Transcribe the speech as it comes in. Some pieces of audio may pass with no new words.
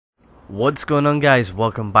What's going on, guys?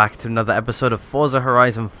 Welcome back to another episode of Forza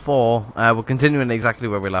Horizon 4. We're continuing exactly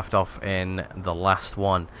where we left off in the last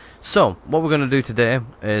one. So, what we're going to do today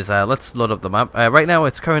is, let's load up the map. Right now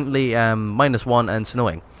it's currently -1 and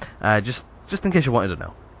snowing. Just in case you wanted to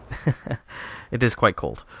know. It is quite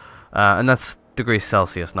cold. And that's degrees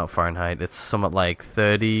Celsius, not Fahrenheit. It's somewhat like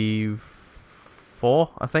 34,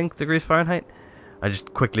 I think, degrees Fahrenheit. I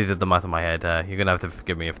just quickly did the math in my head. You're going to have to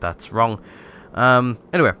forgive me if that's wrong.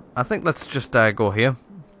 Anyway, I think let's just go here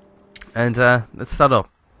and let's start up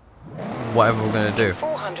whatever we're going to do.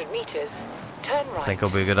 400 meters, turn right. I think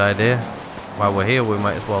it'll be a good idea. While we're here, we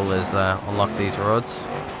might as well unlock these roads.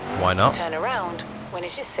 Why not? Turn around when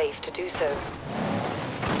it is safe to do so.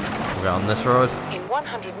 We'll get on this road. In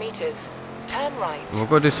 100 meters, turn right. We'll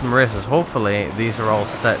go do some races. Hopefully, these are all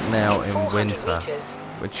set now in winter, meters,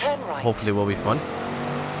 which turn right. hopefully will be fun.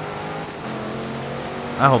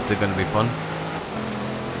 I hope they're going to be fun.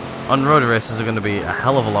 On-road races are going to be a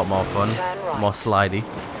hell of a lot more fun, right. more slidey,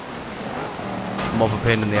 more of a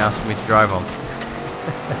pain in the ass for me to drive on,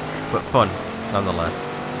 but fun nonetheless.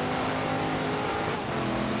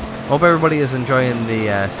 Hope everybody is enjoying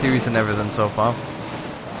the series and everything so far.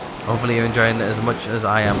 Hopefully you're enjoying it as much as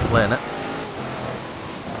I am playing it.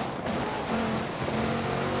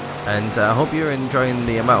 And I hope you're enjoying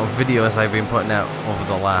the amount of videos I've been putting out over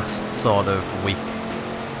the last sort of week.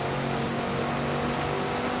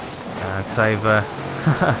 Because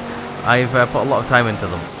I've put a lot of time into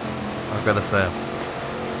them, I've got to say.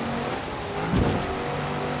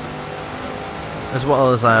 As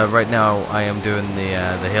well as right now I am doing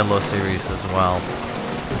the Halo series as well,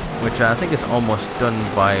 which I think is almost done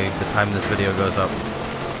by the time this video goes up.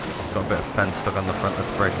 I've got a bit of fence stuck on the front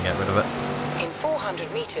that's breaking, get rid of it. In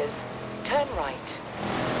 400 meters, turn right.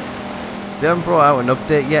 They haven't brought out an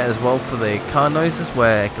update yet as well for the car noises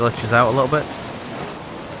where it glitches out a little bit.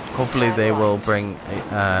 Hopefully they will bring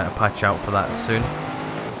a patch out for that soon.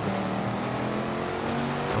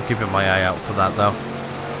 I'm keeping my eye out for that though.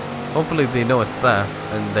 Hopefully they know it's there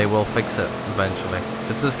and they will fix it eventually.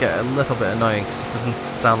 So it does get a little bit annoying because it doesn't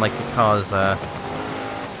sound like your car's In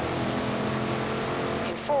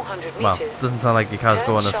 400 well, meters, it doesn't sound like your car's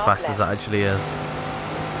going as fast as it actually is.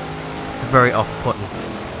 It's very off-putting.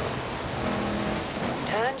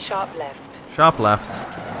 Turn sharp left. Sharp left.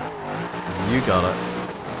 You got it.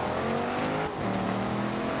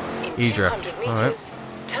 E-drift. Alright.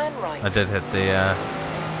 Turn right. I did hit the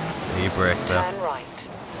e-brake there. Turn right.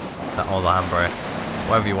 Or the handbrake.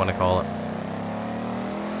 Whatever you want to call it.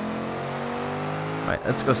 Right,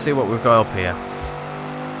 let's go see what we've got up here.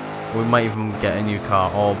 We might even get a new car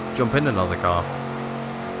or jump in another car.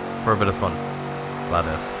 For a bit of fun. That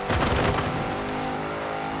is.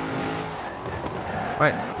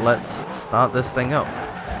 Right, let's start this thing up.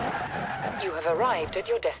 You have arrived at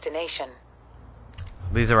your destination.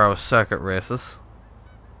 These are our circuit races.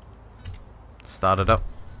 Start it up.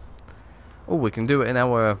 Oh, we can do it in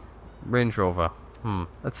our Range Rover.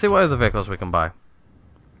 Let's see what other vehicles we can buy.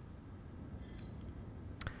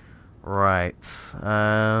 Right.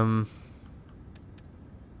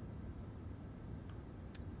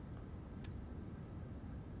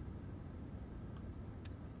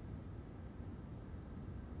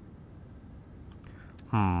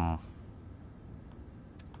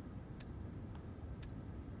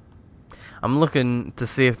 I'm looking to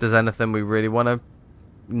see if there's anything we really want to.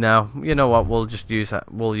 No, you know what? We'll just use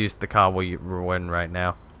that. We'll use the car we're in right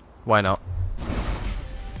now. Why not?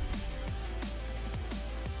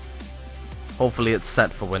 Hopefully it's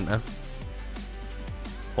set for winter.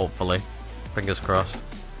 Hopefully, fingers crossed.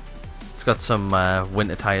 It's got some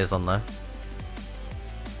winter tires on there.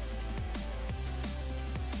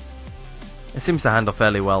 It seems to handle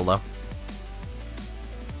fairly well though.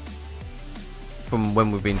 From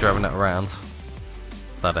when we've been driving it around,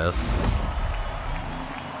 that is.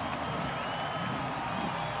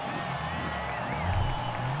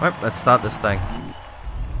 Right, let's start this thing.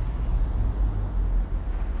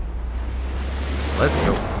 Let's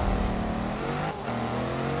go.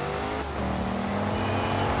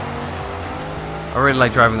 I really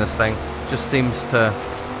like driving this thing. Just seems to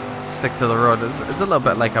stick to the road. It's a little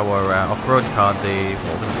bit like our off-road car, the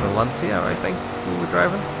what was it, the Lancia, I think we were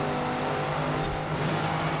driving.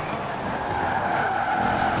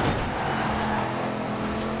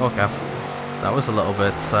 Okay, that was a little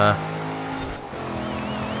bit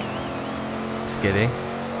skiddy.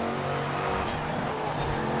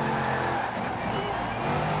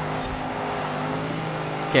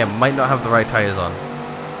 Okay, might not have the right tires on.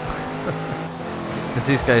 Because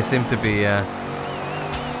these guys seem to be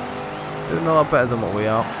doing a lot better than what we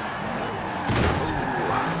are.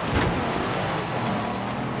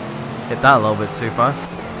 Hit that a little bit too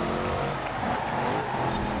fast.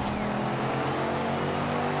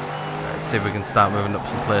 Let's see if we can start moving up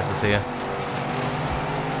some places here.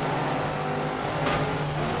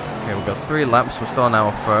 Okay, we've got 3 laps. We're still on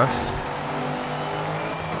our first.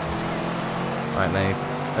 Right now,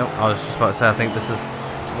 oh, I was just about to say I think this is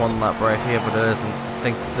 1 lap right here, but it isn't. I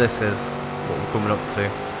think this is what we're coming up to.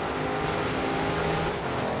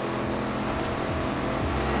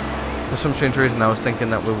 For some strange reason I was thinking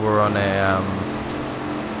that we were on a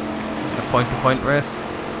point-to-point race,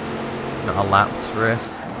 not a lapped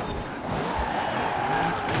race.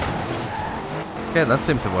 Okay, that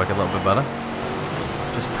seemed to work a little bit better.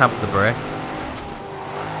 Just tap the brake.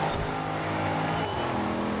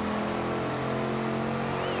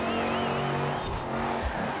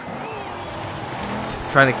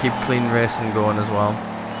 Trying to keep clean racing going as well.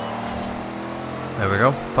 There we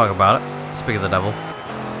go. Talk about it. Speak of the devil.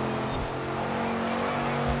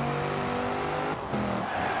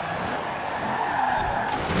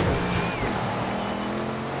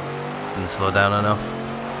 Didn't slow down enough.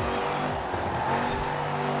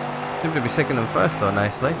 Seem to be sinking them first though,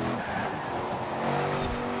 nicely.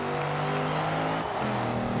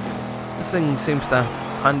 This thing seems to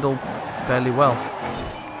handle fairly well.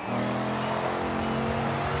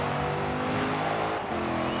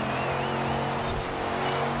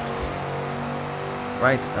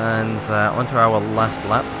 Right, and onto our last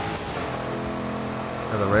lap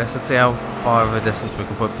of the race. Let's see how far of a distance we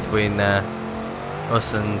can put between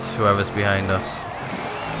us and whoever's behind us.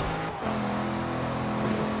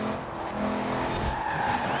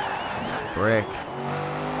 Let's brake.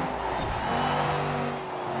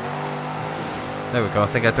 There we go. I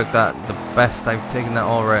think I took that the best I've taken that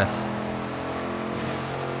all race.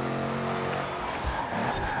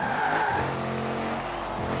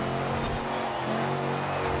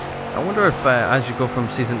 I wonder if as you go from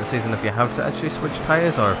season to season if you have to actually switch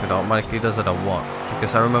tyres or if it automatically does it or what.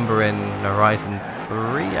 Because I remember in Horizon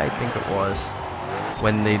 3 I think it was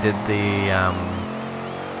when they did the I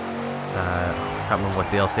can't remember what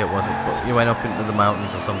DLC it was, but you went up into the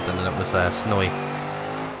mountains or something and it was snowy.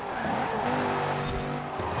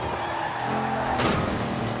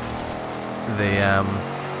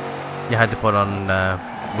 You had to put on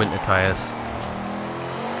winter tyres.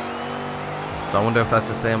 So I wonder if that's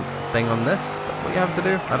the same thing on this, what you have to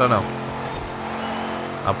do? I don't know.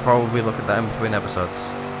 I'll probably look at that in between episodes.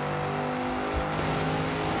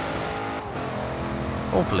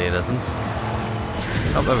 Hopefully it isn't.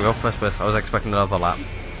 Oh, there we go, first place. I was expecting another lap.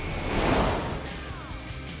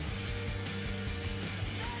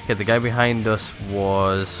 Okay, the guy behind us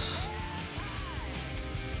was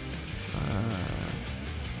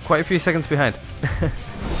quite a few seconds behind.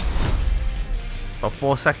 About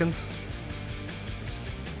 4 seconds.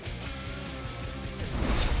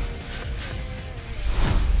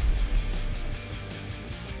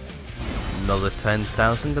 Another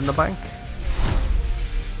 10,000 in the bank.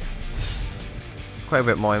 Quite a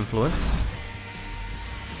bit more influence.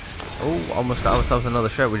 Oh, almost got ourselves another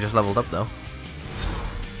shirt. We just leveled up though.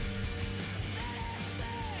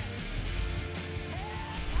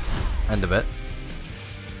 And a bit.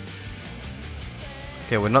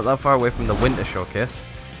 Okay, we're not that far away from the winter showcase.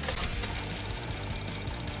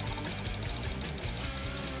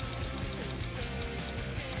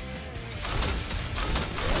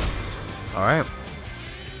 Alright.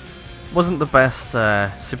 Wasn't the best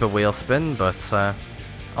super wheel spin, but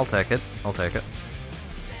I'll take it. I'll take it.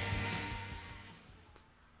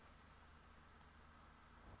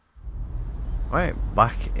 Alright,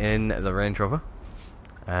 back in the Range Rover.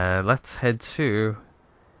 Let's head to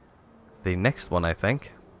the next one, I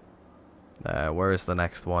think. Where is the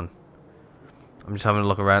next one? I'm just having a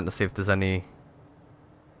look around to see if there's any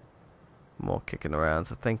more kicking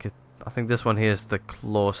around. I think this one here is the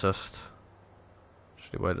closest.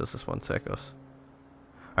 Actually, where does this one take us?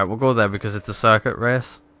 Alright, we'll go there because it's a circuit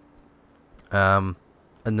race. And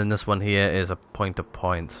then this one here is a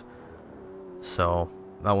point-to-point. So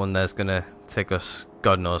that one there's gonna take us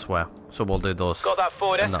God knows where. So we'll do those. Got that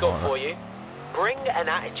Ford Escort for you. Bring an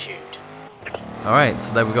attitude. Alright,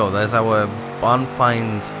 so there we go. There's our barn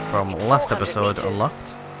find from last episode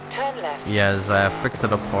unlocked. Turn left. He has fixed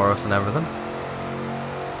it up for us and everything.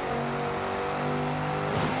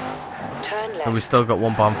 Turn left. And we've still got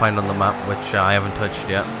one barn find on the map, which I haven't touched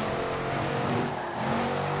yet.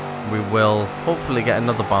 We will hopefully get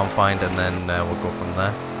another barn find and then we'll go from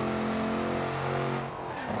there.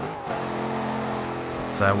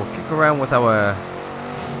 So we'll kick around with our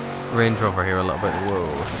Range Rover here a little bit. Whoa.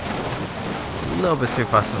 A little bit too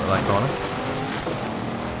fast into that corner.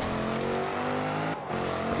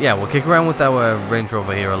 But yeah, we'll kick around with our Range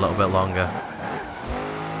Rover here a little bit longer.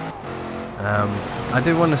 I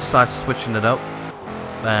do want to start switching it up.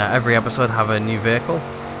 Every episode have a new vehicle.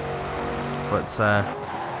 But,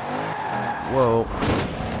 whoa.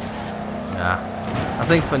 I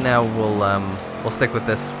think for now we'll stick with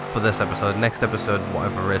this for this episode. Next episode,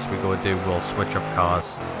 whatever race we go do, we'll switch up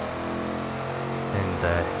cars.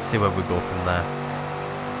 And see where we go from there.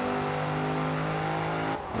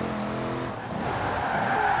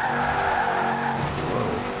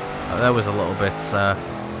 Whoa. That was a little bit,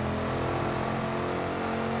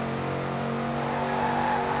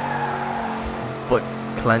 butt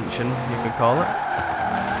clenching, you could call it.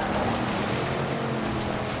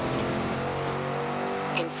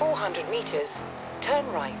 In 400 meters, turn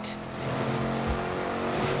right.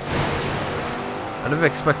 I never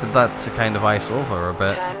expected that to kind of ice over a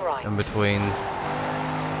bit Turn right. in between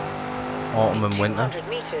autumn and winter. 200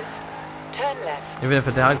 meters, turn left. Even if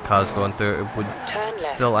it had cars going through, it would Turn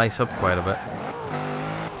left. still ice up quite a bit.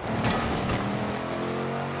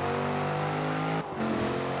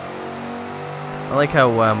 I like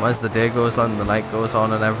how as the day goes on, the night goes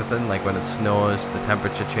on and everything, like when it snows, the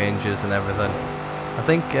temperature changes and everything. I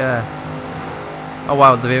think, oh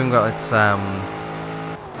wow, they've even got its,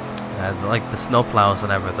 like the snow plows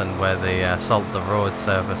and everything where they salt the road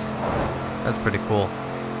surface. That's pretty cool.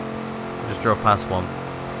 Just drove past one.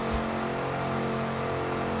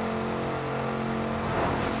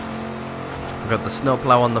 We've got the snow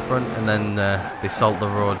plow on the front and then they salt the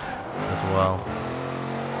road as well.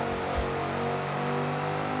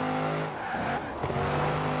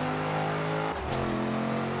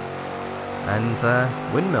 And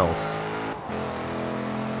windmills.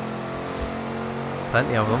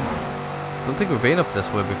 Plenty of them. Don't think we've been up this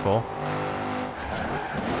way before.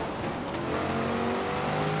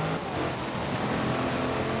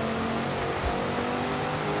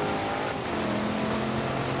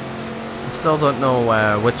 I still don't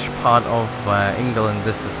know which part of England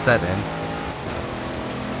this is set in.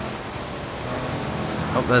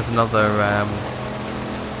 Oh, there's another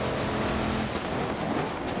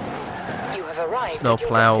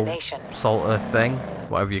snowplow salter thing,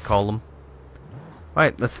 whatever you call them.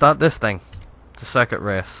 Right, let's start this thing. It's a circuit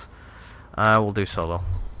race. We'll do solo.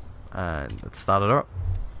 And let's start it up.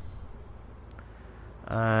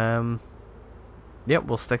 Yep,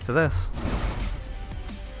 we'll stick to this.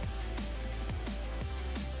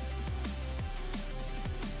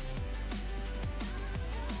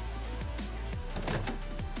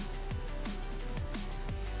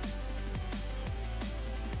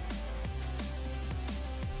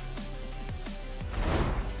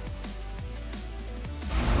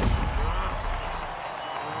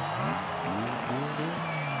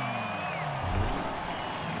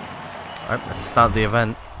 Alright, let's start the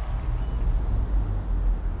event.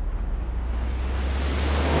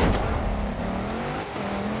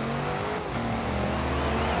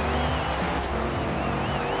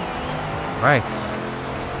 Right.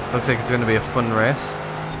 This looks like it's going to be a fun race.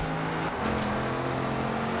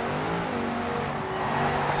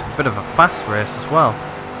 A bit of a fast race as well.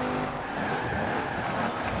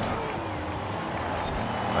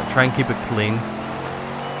 I'll try and keep it clean.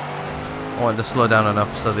 I wanted to slow down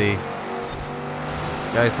enough so the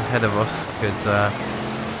guys ahead of us could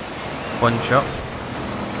bunch up.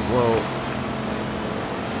 Whoa.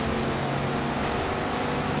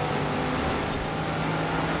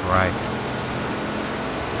 Right.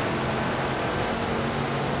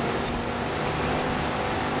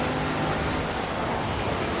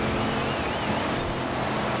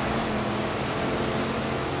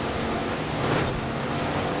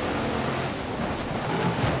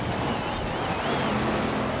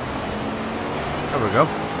 There we go.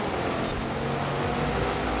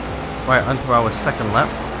 Right, onto our second lap.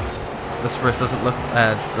 This race doesn't look,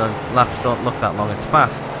 the laps don't look that long. It's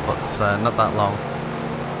fast, but not that long.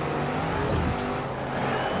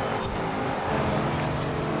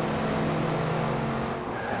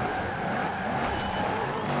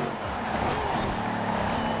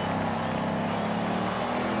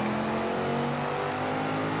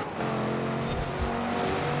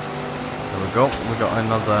 There we go. We got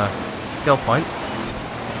another skill point.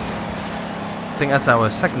 I think that's our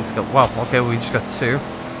second skill. Wow, okay, we just got 2.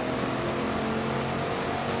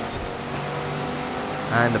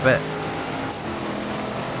 And a bit.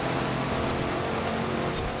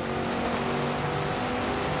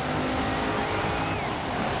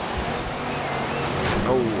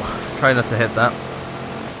 Oh, try not to hit that.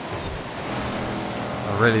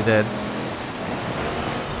 I really did.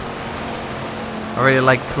 I really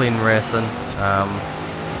like clean racing. I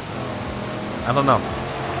don't know.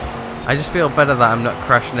 I just feel better that I'm not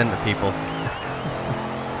crashing into people.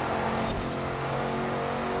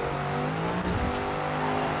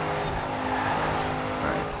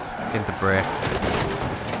 Right, begin to brake.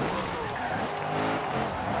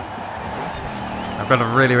 I've got a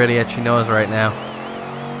really, really itchy nose right now.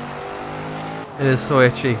 It is so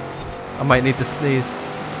itchy. I might need to sneeze.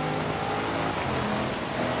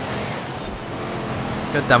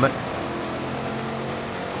 God damn it.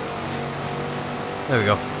 There we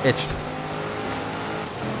go. Itched.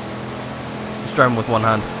 Just driving with one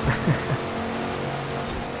hand.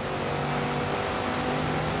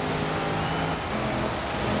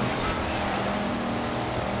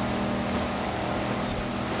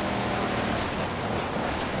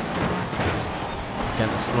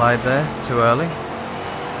 Getting the slide there too early.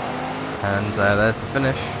 And there's the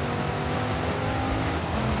finish.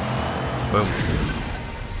 Boom.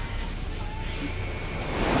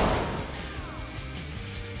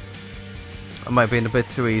 I might be in a bit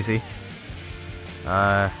too easy.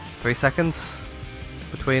 3 seconds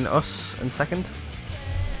between us and second.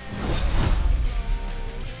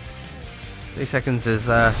 3 seconds is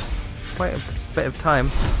quite a bit of time.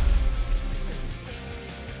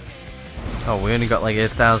 Oh, we only got like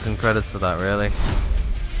 8,000 credits for that, really.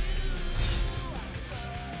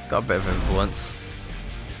 Got a bit of influence.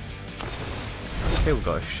 Okay, we've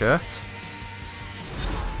got a shirt.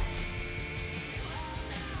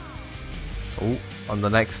 Oh, on the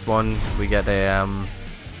next one we get a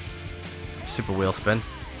super wheel spin.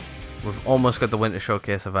 We've almost got the Winter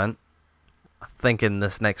Showcase event. I think in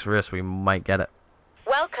this next race we might get it.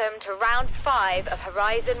 Welcome to round 5 of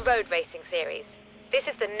Horizon Road Racing Series. This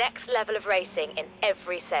is the next level of racing in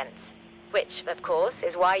every sense, which, of course,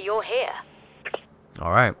 is why you're here.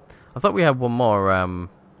 Alright. I thought we had one more,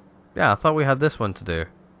 yeah, I thought we had this one to do.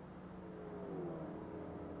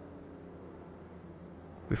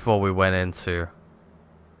 Before we went into...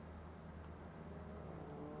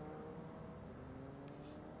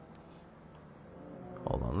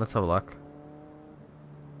 Hold on, let's have a look.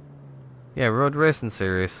 Yeah, Road Racing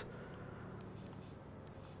Series.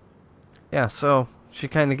 Yeah, so she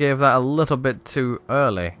kind of gave that a little bit too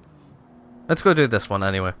early. Let's go do this one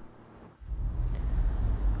anyway.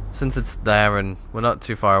 Since it's there and we're not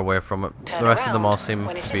too far away from it. The rest of them all seem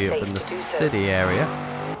to be up in the city area.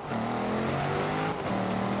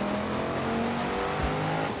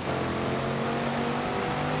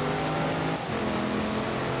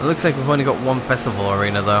 It looks like we've only got one festival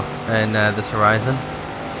arena though in this Horizon.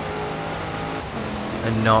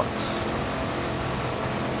 And not...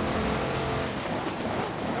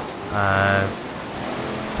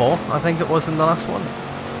 4, I think it was in the last one.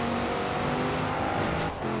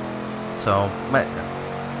 So,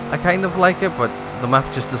 I kind of like it, but the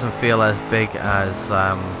map just doesn't feel as big as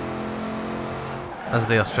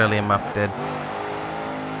the Australian map did.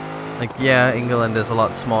 Like, yeah, England is a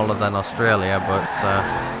lot smaller than Australia, but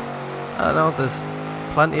I don't know, there's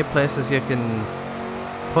plenty of places you can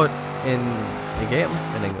put in the game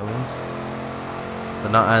in England. They're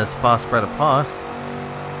not as far spread apart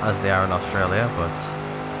as they are in Australia, but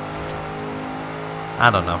I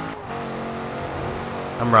don't know.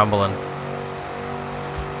 I'm rambling.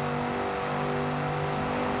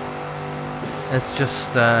 Let's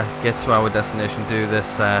just get to our destination, do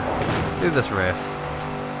this race.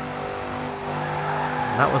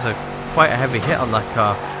 And that was quite a heavy hit on that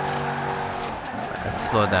car. Let's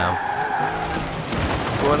slow down.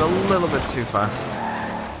 Going a little bit too fast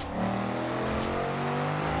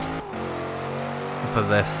for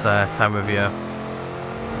this time of year.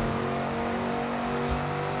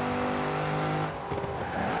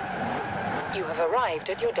 You have arrived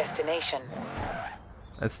at your destination.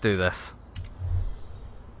 Let's do this.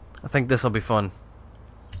 I think this will be fun.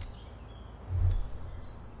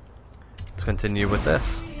 Let's continue with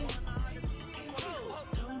this.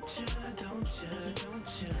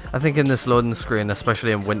 I think in this loading screen,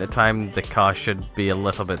 especially in winter time, the car should be a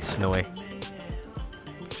little bit snowy.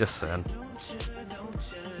 Just saying.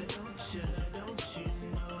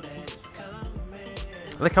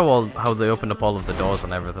 I like how they open up all of the doors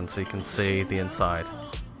and everything so you can see the inside.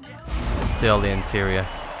 See all the interior.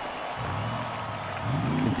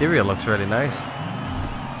 The interior looks really nice.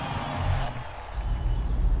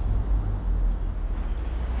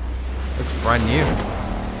 Looks brand new.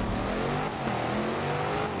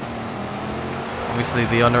 Obviously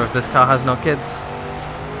the owner of this car has no kids.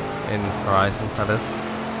 In Horizon, that is.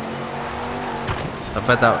 I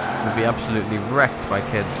bet that would be absolutely wrecked by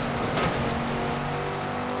kids.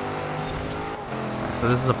 So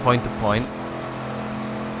this is a point to point.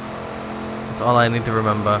 That's all I need to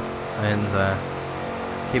remember, and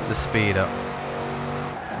keep the speed up.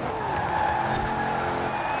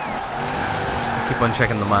 keep on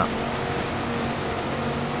checking the map.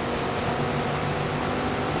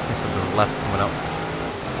 Okay, so there's a left coming up.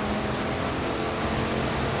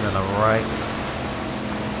 And then a right.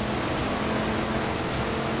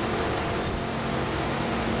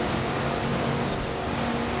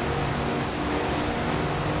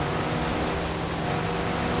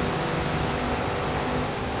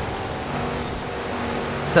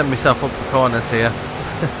 Set myself up for corners here.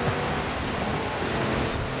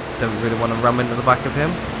 Don't really want to ram into the back of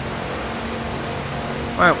him.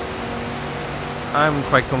 Well, I'm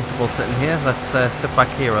quite comfortable sitting here. Let's sit back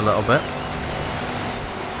here a little bit.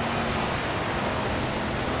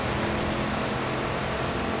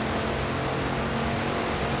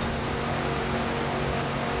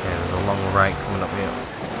 Okay, there's a long right coming up here.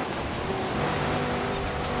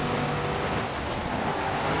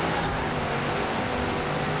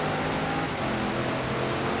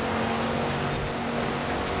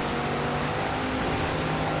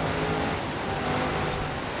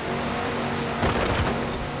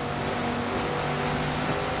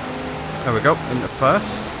 There we go, into first.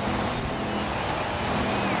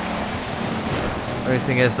 Only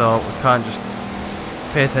thing is though, we can't just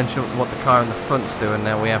pay attention to what the car in the front's doing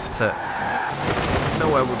now, we have to know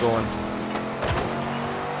where we're going.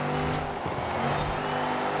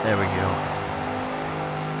 There we go.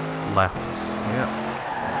 Left, yeah.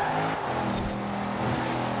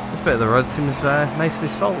 This bit of the road seems nicely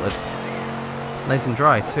salted. Nice and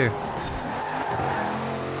dry too.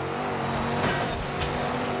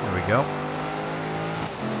 There we go.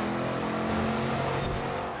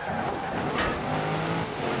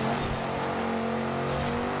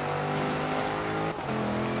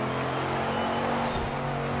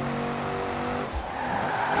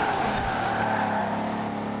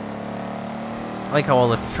 I like how all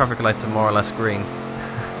the traffic lights are more or less green.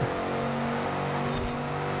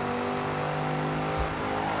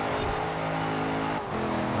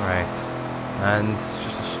 Right, and it's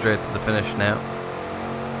just a straight to the finish now.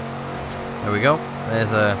 There we go.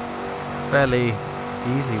 There's a fairly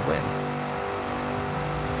easy win.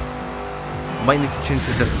 Might need to change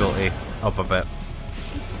the difficulty up a bit.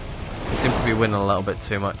 We seem to be winning a little bit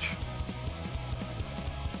too much.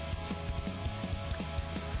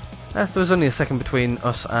 There was only a second between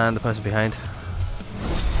us and the person behind.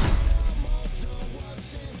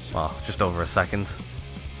 Well, just over a second.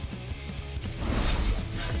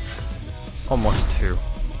 Almost 2.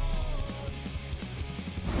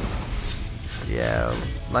 Yeah,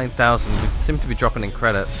 9,000. We seem to be dropping in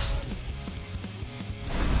credits.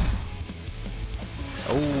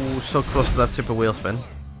 Oh, so close to that super wheel spin.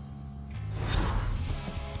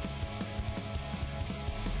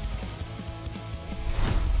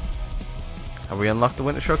 Have we unlocked the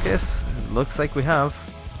Winter Showcase? It looks like we have.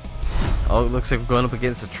 Oh, it looks like we're going up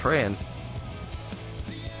against a train.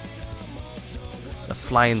 The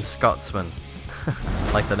Flying Scotsman.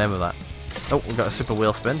 I like the name of that. Oh, we got a super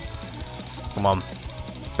wheel spin. Come on.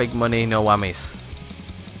 Big money, no whammies.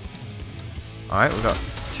 Alright, we've got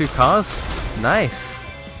 2 cars. Nice.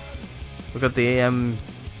 We've got the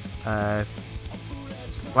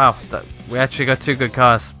wow, we actually got 2 good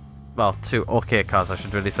cars. Well, 2 okay cars, I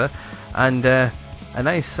should really say. And a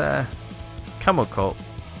nice camel coat.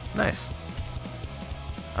 Nice.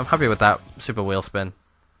 I'm happy with that super wheel spin.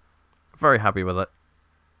 Very happy with it.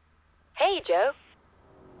 Hey, Joe.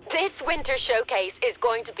 This winter showcase is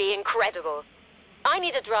going to be incredible. I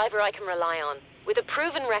need a driver I can rely on, with a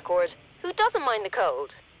proven record, who doesn't mind the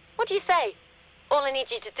cold. What do you say? All I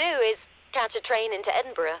need you to do is catch a train into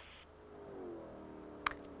Edinburgh.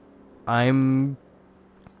 I'm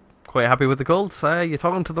quite happy with the cold, so you're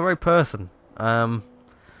talking to the right person. But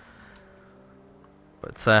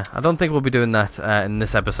I don't think we'll be doing that in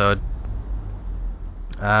this episode.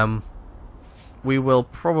 We will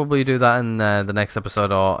probably do that in the next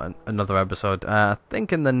episode or another episode. I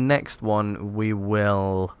think in the next one we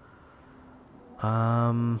will.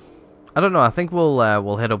 I don't know. I think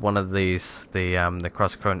we'll hit up one of these, the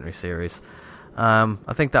cross country series.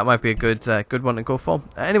 I think that might be a good one to go for.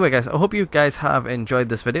 Anyway, guys, I hope you guys have enjoyed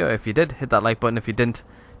this video. If you did, hit that like button. If you didn't,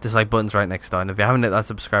 dislike button's right next door. And if you haven't hit that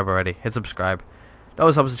subscribe already, hit subscribe. It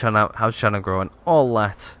always helps the channel out, helps the channel grow, and all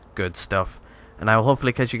that good stuff. And I will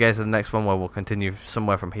hopefully catch you guys in the next one, where we'll continue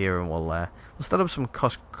somewhere from here, and we'll start up some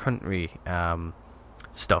cross country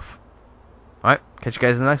stuff. Alright, catch you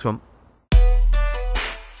guys in the next one.